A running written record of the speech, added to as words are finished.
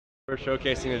We're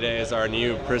showcasing today is our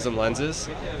new Prizm lenses.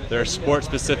 They're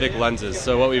sport-specific lenses.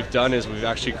 So what we've done is we've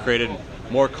actually created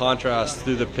more contrast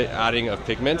through the adding of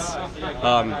pigments.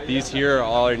 These here are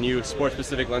all our new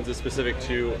sport-specific lenses specific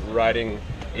to riding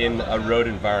in a road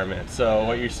environment. So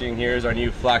what you're seeing here is our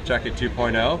new Flak Jacket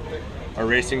 2.0, our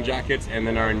racing jackets, and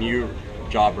then our new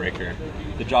Jawbreaker.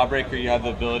 The Jawbreaker, you have the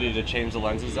ability to change the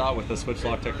lenses out with the switch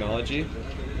lock technology.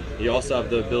 You also have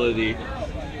the ability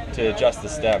to adjust the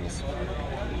stems.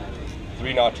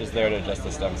 3 notches there to adjust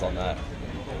the stems on that.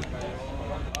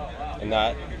 And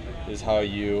that is how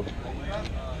you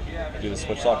do the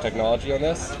switch lock technology on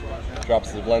this.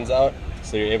 Drops the lens out,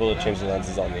 so you're able to change the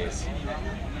lenses on these.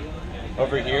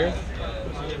 Over here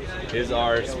is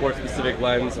our sport-specific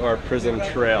lens, or Prizm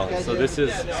Trail. So this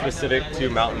is specific to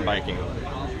mountain biking.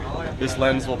 This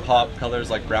lens will pop colors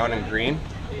like brown and green,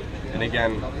 and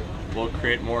again, will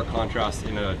create more contrast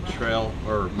in a trail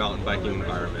or mountain biking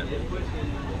environment.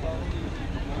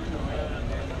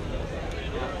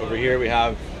 Over here we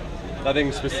have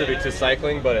nothing specific to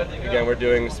cycling, but again, we're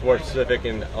doing sport specific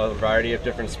in a variety of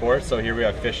different sports. So here we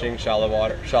have fishing, shallow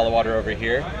water over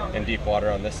here, and deep water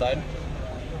on this side.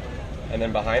 And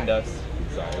then behind us,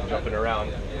 sorry, I'm jumping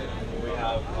around, we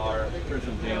have our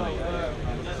Prizm Daily.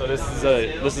 So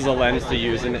this is a lens to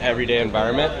use in an everyday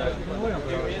environment.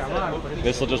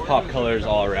 This will just pop colors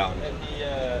all around.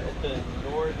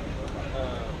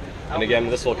 And again,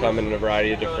 this will come in a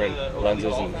variety of different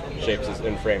lenses and shapes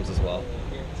and frames as well.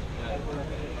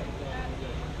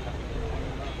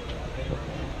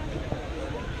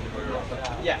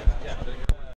 Yeah.